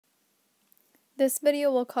This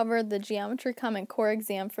video will cover the Geometry Common Core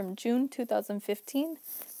exam from June 2015,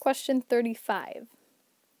 question 35.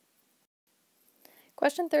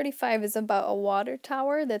 Question 35 is about a water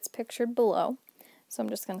tower that's pictured below. So I'm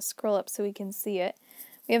just going to scroll up so we can see it.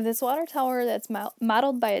 We have this water tower that's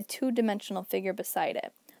modeled by a two-dimensional figure beside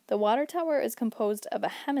it. The water tower is composed of a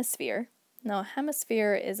hemisphere. Now a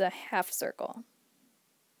hemisphere is a half circle.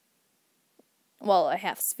 Well, a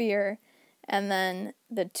half sphere. And then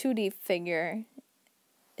the 2D figure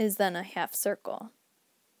is then a half circle.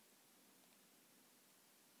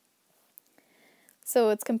 So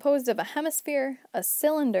it's composed of a hemisphere, a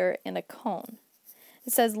cylinder, and a cone.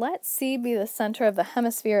 It says, let C be the center of the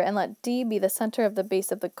hemisphere and let D be the center of the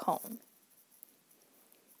base of the cone.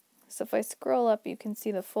 So if I scroll up, you can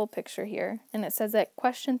see the full picture here. And it says that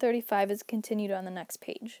question 35 is continued on the next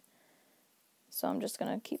page. So I'm just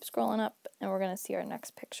going to keep scrolling up and we're going to see our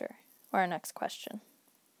next picture, or our next question.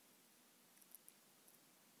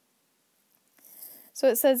 So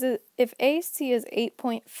it says if AC is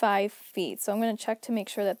 8.5 feet, so I'm going to check to make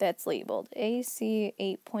sure that that's labeled. AC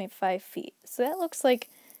 8.5 feet. So that looks like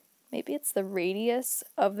maybe it's the radius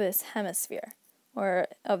of this hemisphere, or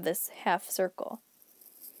of this half circle.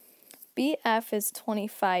 BF is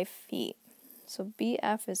 25 feet. So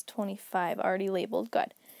BF is 25, already labeled,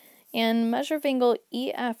 good. And measure of angle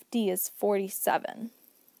EFD is 47.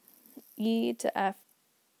 E to F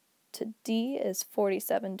to D is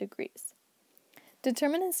 47 degrees.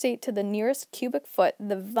 Determine and state to the nearest cubic foot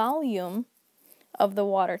the volume of the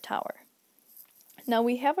water tower. Now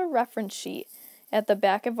we have a reference sheet at the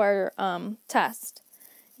back of our test.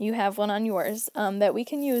 You have one on yours that we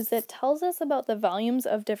can use that tells us about the volumes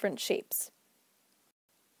of different shapes.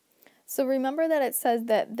 So remember that it says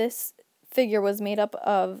that this figure was made up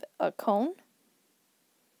of a cone.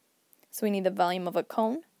 So we need the volume of a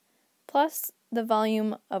cone plus the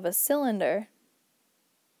volume of a cylinder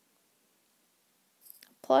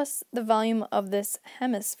plus the volume of this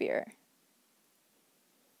hemisphere,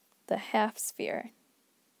 the half sphere.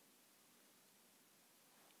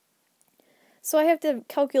 So I have to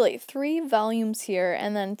calculate 3 volumes here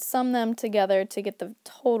and then sum them together to get the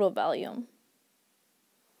total volume.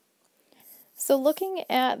 So looking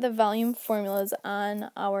at the volume formulas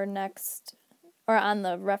on our next, or on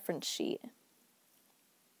the reference sheet,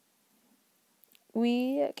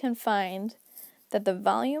 we can find that the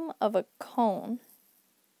volume of a cone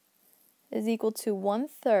is equal to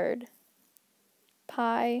 1/3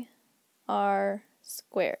 pi r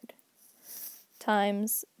squared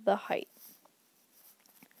times the height.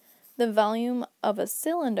 The volume of a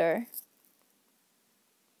cylinder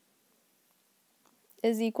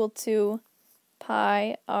is equal to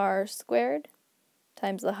pi r squared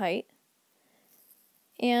times the height,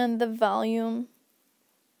 and the volume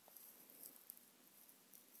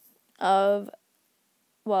of,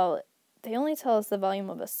 well, they only tell us the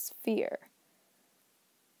volume of a sphere.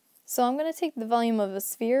 So I'm going to take the volume of a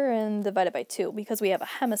sphere and divide it by 2 because we have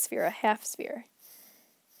a hemisphere, a half sphere,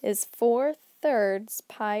 is 4/3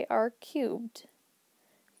 pi r cubed,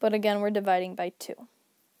 but again we're dividing by 2.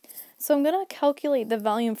 So I'm going to calculate the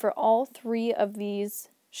volume for all 3 of these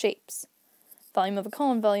shapes. Volume of a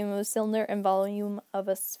cone, volume of a cylinder, and volume of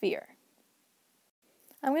a sphere.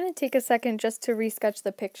 I'm going to take a second just to resketch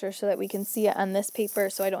the picture so that we can see it on this paper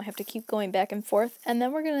so I don't have to keep going back and forth, and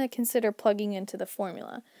then we're going to consider plugging into the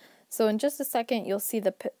formula. So in just a second you'll see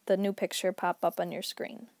the new picture pop up on your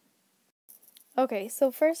screen. Okay,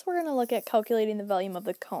 so first we're going to look at calculating the volume of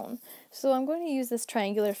the cone. So I'm going to use this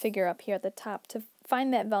triangular figure up here at the top to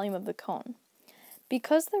find that volume of the cone.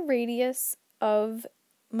 Because the radius of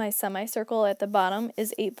my semicircle at the bottom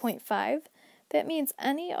is 8.5, that means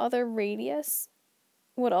any other radius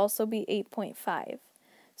would also be 8.5.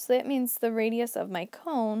 So that means the radius of my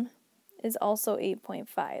cone is also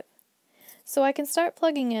 8.5. So I can start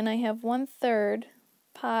plugging in. I have 1/3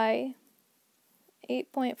 pi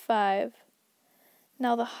 8.5.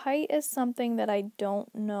 Now the height is something that I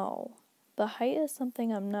don't know. The height is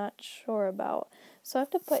something I'm not sure about. So I have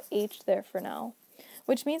to put h there for now,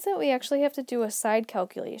 which means that we actually have to do a side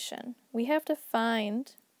calculation. We have to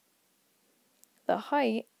find the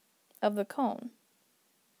height of the cone.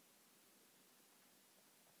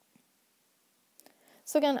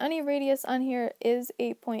 So again, any radius on here is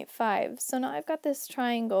 8.5. So now I've got this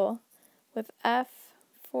triangle with F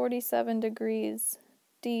 47 degrees,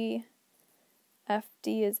 D,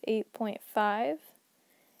 FD is 8.5,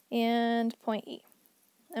 and point E.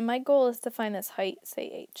 And my goal is to find this height,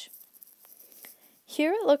 say H.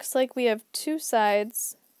 Here it looks like we have 2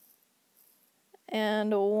 sides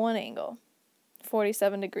and 1 angle,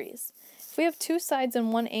 47 degrees. If we have 2 sides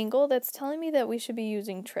and 1 angle, that's telling me that we should be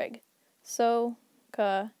using trig.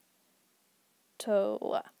 SOHCAHTOA,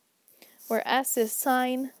 where S is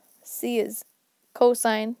sine, C is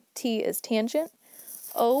cosine, T is tangent,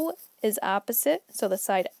 O is opposite, so the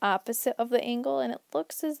side opposite of the angle, and it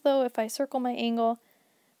looks as though if I circle my angle,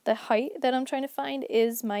 the height that I'm trying to find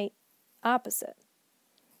is my opposite.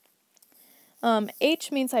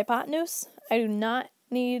 H means hypotenuse. I do not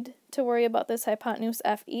need to worry about this hypotenuse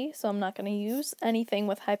FE, so I'm not going to use anything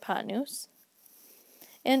with hypotenuse.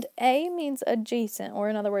 And A means adjacent, or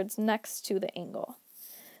in other words, next to the angle.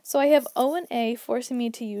 So I have O and A forcing me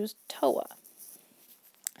to use TOA.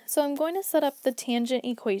 So I'm going to set up the tangent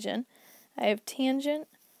equation. I have tangent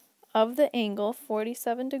of the angle,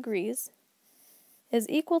 47 degrees, is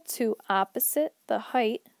equal to opposite, the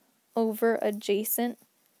height, over adjacent,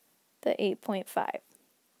 the 8.5.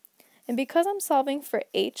 And because I'm solving for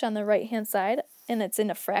h on the right-hand side, and it's in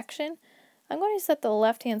a fraction, I'm going to set the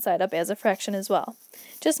left-hand side up as a fraction as well.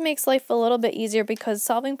 Just makes life a little bit easier because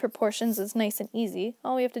solving proportions is nice and easy.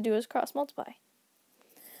 All we have to do is cross multiply.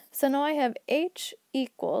 So now I have h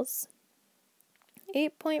equals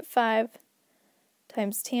 8.5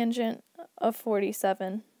 times tangent of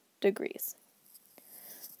 47 degrees.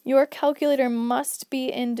 Your calculator must be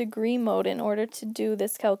in degree mode in order to do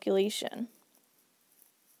this calculation.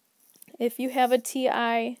 If you have a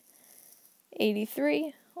TI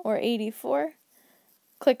 83 or 84,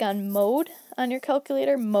 click on Mode on your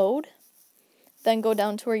calculator, Mode, then go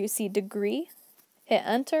down to where you see Degree, hit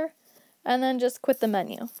Enter, and then just quit the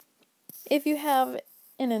menu. If you have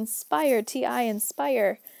an Inspire, TI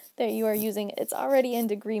Inspire that you are using, it's already in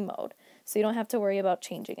degree mode, so you don't have to worry about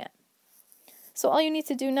changing it. So all you need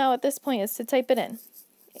to do now at this point is to type it in.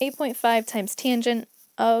 8.5 times tangent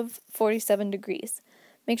of 47 degrees.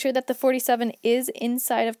 Make sure that the 47 is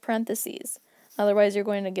inside of parentheses, otherwise you're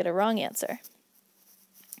going to get a wrong answer.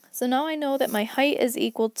 So now I know that my height is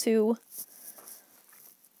equal to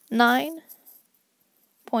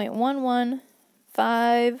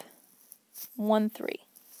 9.11513.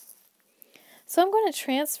 So I'm going to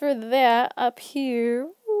transfer that up here,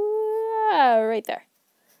 right there.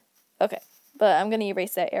 Okay, but I'm going to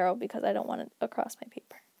erase that arrow because I don't want it across my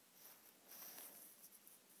paper.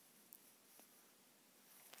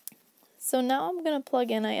 So now I'm going to plug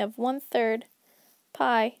in, I have 1/3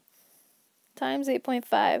 pi times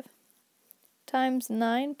 8.5 times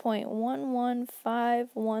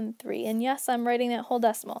 9.11513. And yes, I'm writing that whole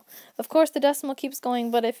decimal. Of course, the decimal keeps going,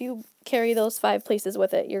 but if you carry those 5 places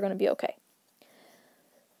with it, you're going to be okay.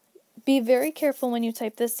 Be very careful when you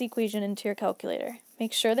type this equation into your calculator.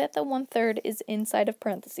 Make sure that the 1/3 is inside of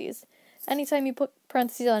parentheses. Anytime you put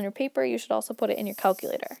parentheses on your paper, you should also put it in your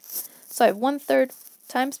calculator. So I have 1/3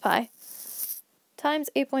 times pi times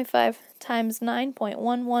 8.5 times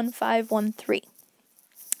 9.11513.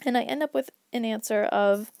 And I end up with an answer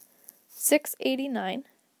of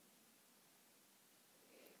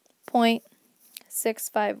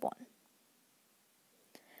 689.651.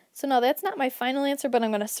 So now that's not my final answer, but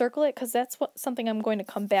I'm going to circle it because that's something I'm going to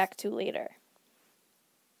come back to later.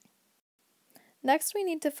 Next, we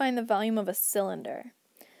need to find the volume of a cylinder.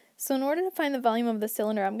 So in order to find the volume of the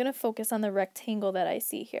cylinder, I'm going to focus on the rectangle that I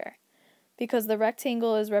see here, because the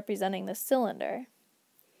rectangle is representing the cylinder.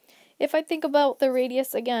 If I think about the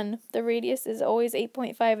radius again, the radius is always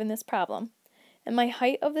 8.5 in this problem, and my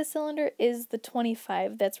height of the cylinder is the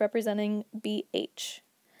 25 that's representing BH.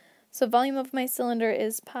 So volume of my cylinder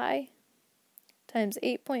is pi times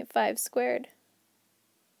 8.5 squared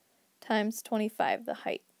times 25, the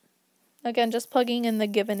height. Again, just plugging in the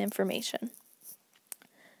given information.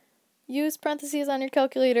 Use parentheses on your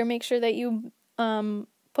calculator. Make sure that you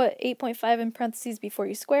put 8.5 in parentheses before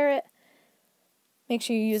you square it. Make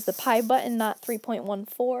sure you use the pi button, not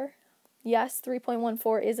 3.14. Yes,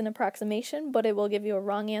 3.14 is an approximation, but it will give you a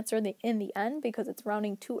wrong answer in the end because it's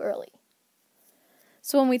rounding too early.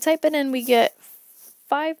 So when we type it in, we get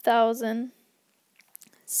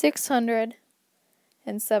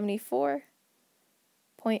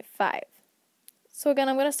 5,674.5. So again,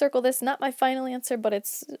 I'm going to circle this, not my final answer, but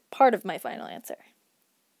it's part of my final answer.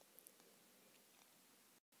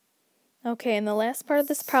 Okay, and the last part of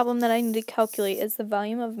this problem that I need to calculate is the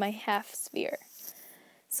volume of my half sphere.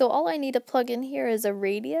 So all I need to plug in here is a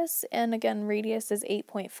radius, and again, radius is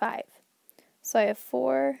 8.5. So I have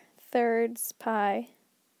 4/3 pi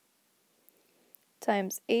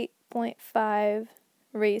times 8.5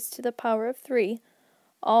 raised to the power of 3,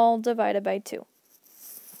 all divided by 2.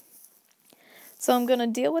 So I'm going to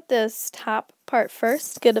deal with this top part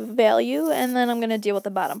first, get a value, and then I'm going to deal with the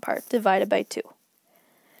bottom part, divided by 2.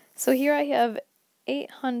 So here I have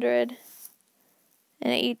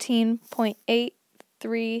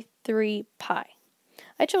 818.833 pi.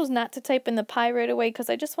 I chose not to type in the pi right away because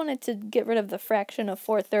I just wanted to get rid of the fraction of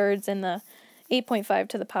 4/3 and the 8.5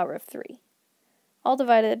 to the power of 3. All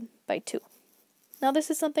divided by 2. Now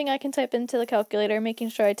this is something I can type into the calculator, making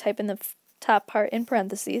sure I type in the top part in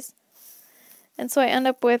parentheses. And so I end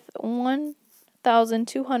up with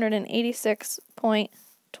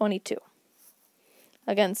 1,286.22.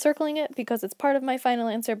 Again, circling it because it's part of my final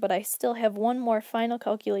answer, but I still have one more final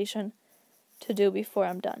calculation to do before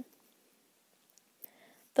I'm done.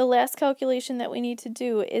 The last calculation that we need to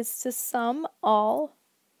do is to sum all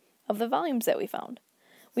of the volumes that we found.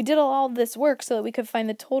 We did all of this work so that we could find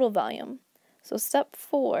the total volume. So step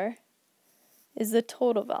 4 is the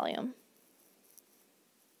total volume.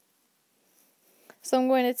 So I'm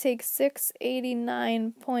going to take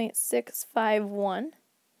 689.651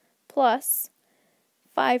 plus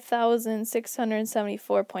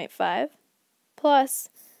 5,674.5 plus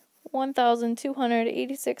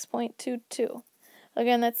 1,286.22.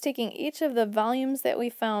 Again, that's taking each of the volumes that we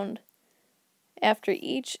found after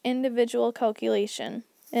each individual calculation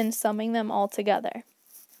and summing them all together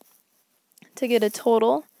to get a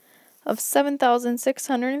total of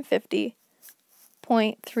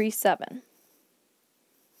 7,650.37.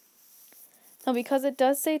 Now, because it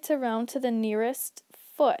does say to round to the nearest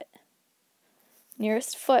foot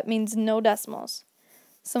means no decimals.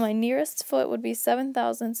 So my nearest foot would be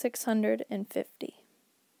 7,650.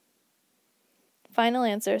 Final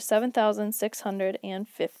answer,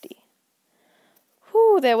 7,650.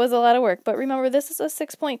 Whew, that was a lot of work. But remember, this is a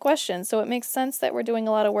 6-point question, so it makes sense that we're doing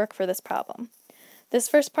a lot of work for this problem. This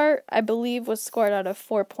first part, I believe, was scored out of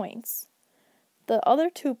 4 points. The other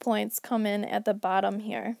 2 points come in at the bottom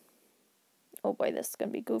here. Oh boy, this is going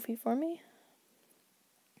to be goofy for me.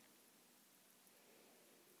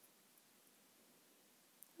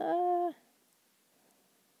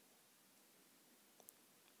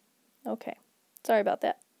 Okay, sorry about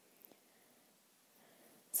that.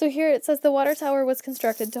 So here it says the water tower was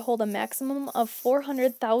constructed to hold a maximum of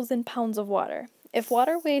 400,000 pounds of water. If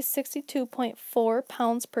water weighs 62.4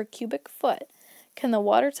 pounds per cubic foot, can the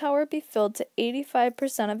water tower be filled to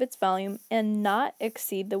 85% of its volume and not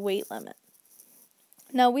exceed the weight limit?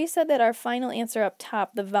 Now we said that our final answer up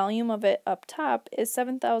top, the volume of it up top, is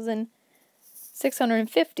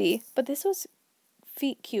 7,650, but this was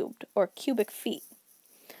feet cubed, or cubic feet.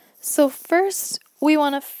 So first, we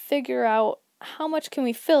want to figure out how much can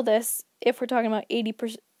we fill this if we're talking about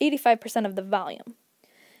 85% of the volume.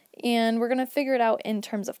 And we're going to figure it out in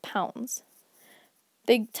terms of pounds.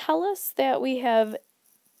 They tell us that we have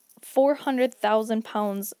 400,000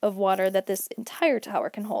 pounds of water that this entire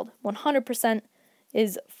tower can hold. 100%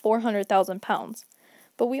 is 400,000 pounds.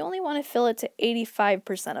 But we only want to fill it to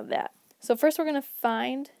 85% of that. So first we're going to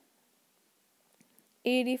find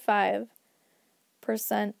 85%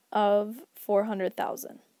 of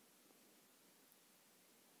 400,000.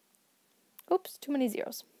 Oops, too many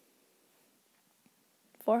zeros.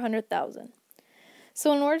 400,000.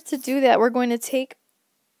 So in order to do that, we're going to take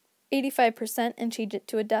 85% and change it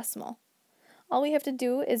to a decimal. All we have to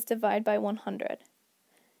do is divide by 100.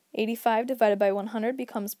 85 divided by 100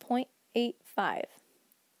 becomes 0.85.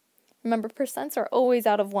 Remember, percents are always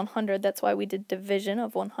out of 100. That's why we did division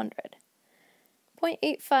of 100.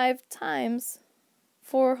 0.85 times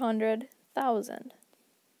 400,000.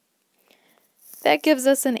 That gives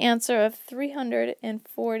us an answer of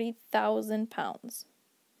 340,000 pounds.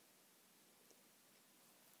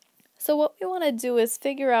 So what we want to do is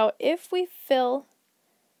figure out if we fill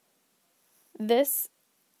this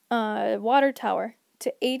water tower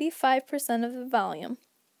to 85% of the volume,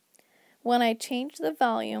 when I change the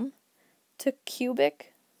volume to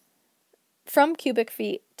from cubic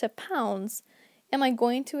feet to pounds, am I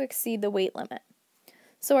going to exceed the weight limit?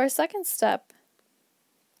 So our second step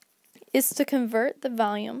is to convert the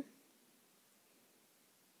volume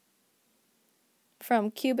from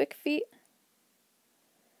cubic feet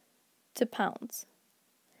to pounds.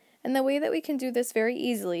 And the way that we can do this very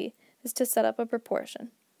easily is to set up a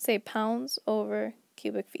proportion. Say pounds over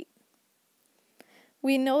cubic feet.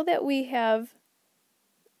 We know that we have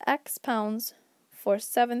X pounds for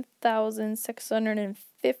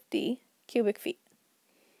 7,650 cubic feet.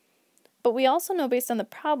 But we also know based on the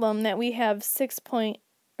problem that we have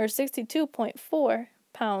 62.4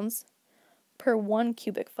 pounds per 1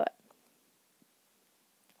 cubic foot.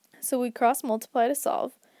 So we cross multiply to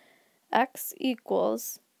solve. X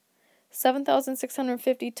equals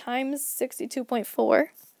 7,650 times 62.4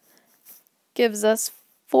 gives us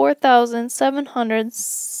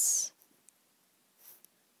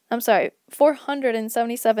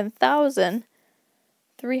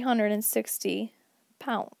 477,360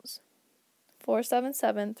 pounds.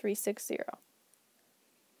 477,360.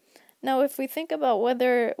 Now, if we think about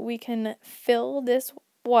whether we can fill this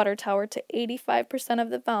water tower to 85% of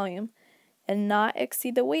the volume and not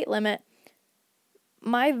exceed the weight limit,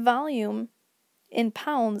 my volume in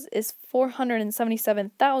pounds is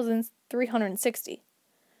 477,360,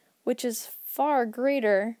 which is far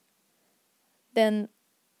greater than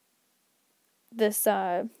this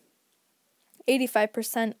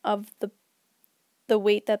 85% of the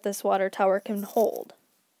weight that this water tower can hold.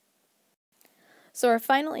 So our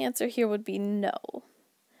final answer here would be no,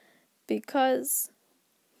 because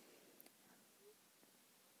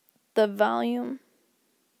the volume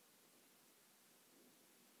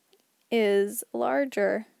is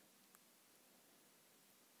larger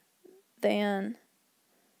than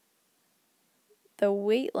the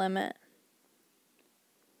weight limit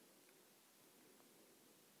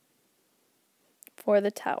for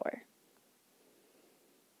the tower.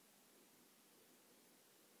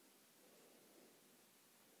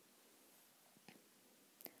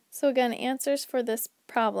 So again, answers for this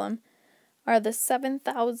problem are the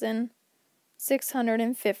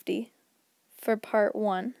 7,650 for part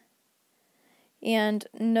 1 and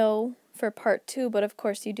no for part 2, but of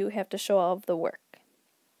course you do have to show all of the work.